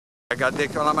I got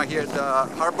Dave Kalama here at the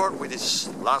harbor with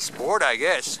his last board, I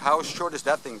guess. How short is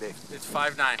that thing, Dave? It's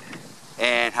 5'9".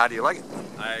 And how do you like it?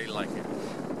 I like it.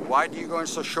 Why do you go in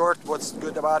so short? What's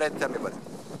good about it? Tell me about it.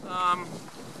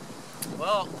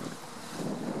 Well,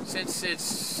 since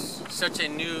it's such a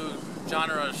new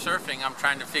genre of surfing, I'm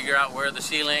trying to figure out where the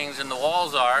ceilings and the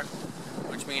walls are,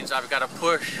 which means I've got to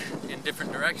push in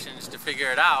different directions to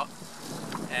figure it out.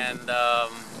 And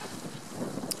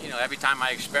you know, every time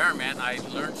I experiment, I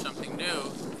learn something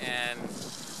new, and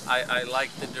I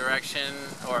like the direction,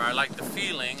 or I like the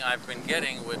feeling I've been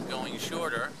getting with going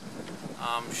shorter.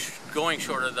 Going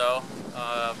shorter though,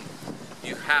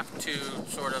 you have to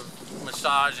sort of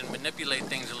massage and manipulate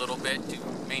things a little bit to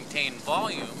maintain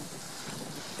volume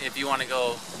if you want to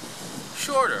go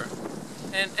shorter.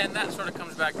 And that sort of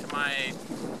comes back to my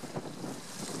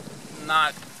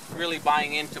not really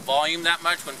buying into volume that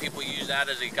much when people use that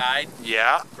as a guide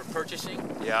for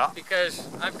purchasing. Yeah. Because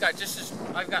I've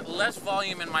got less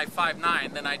volume in my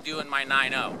 5'9" than I do in my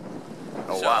 9'0".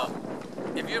 Oh, so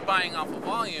wow. If you're buying off of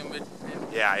volume,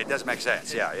 it does make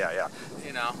sense. Yeah.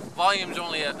 You know, volume's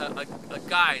only a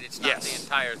guide. It's not the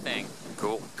entire thing.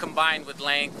 Cool. Combined with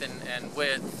length and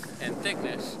width and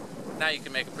thickness, now you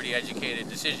can make a pretty educated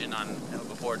decision on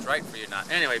if a board's right for you or not.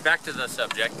 Anyway, back to the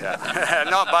subject. Yeah.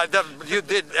 No, but you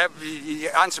did you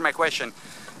answer my question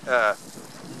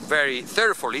very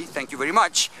thoroughly. Thank you very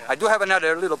much. Yeah. I do have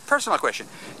another little personal question.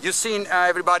 You've seen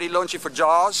everybody launching for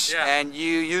Jaws, and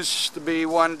you used to be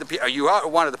one of the you are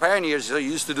one of the pioneers. So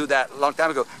you used to do that a long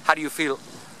time ago. How do you feel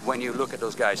when you look at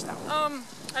those guys now?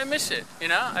 I miss it. You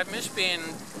know, I miss being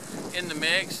in the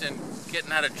mix and getting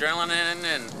that adrenaline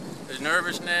and the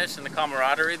nervousness and the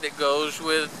camaraderie that goes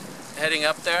with heading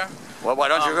up there. Well, why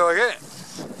don't you go again?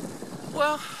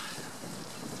 Well,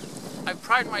 I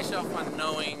pride myself on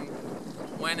knowing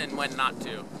when and when not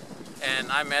to. And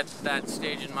I'm at that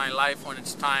stage in my life when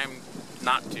it's time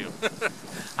not to.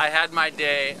 I had my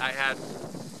day. I had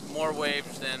more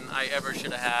waves than I ever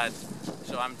should have had.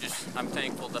 So I'm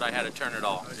thankful that I had to turn it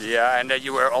off. Yeah, and that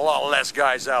you were a lot less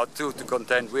guys out too to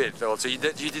contend with. Also, you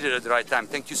did it at the right time.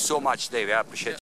 Thank you so much, Dave. I appreciate it.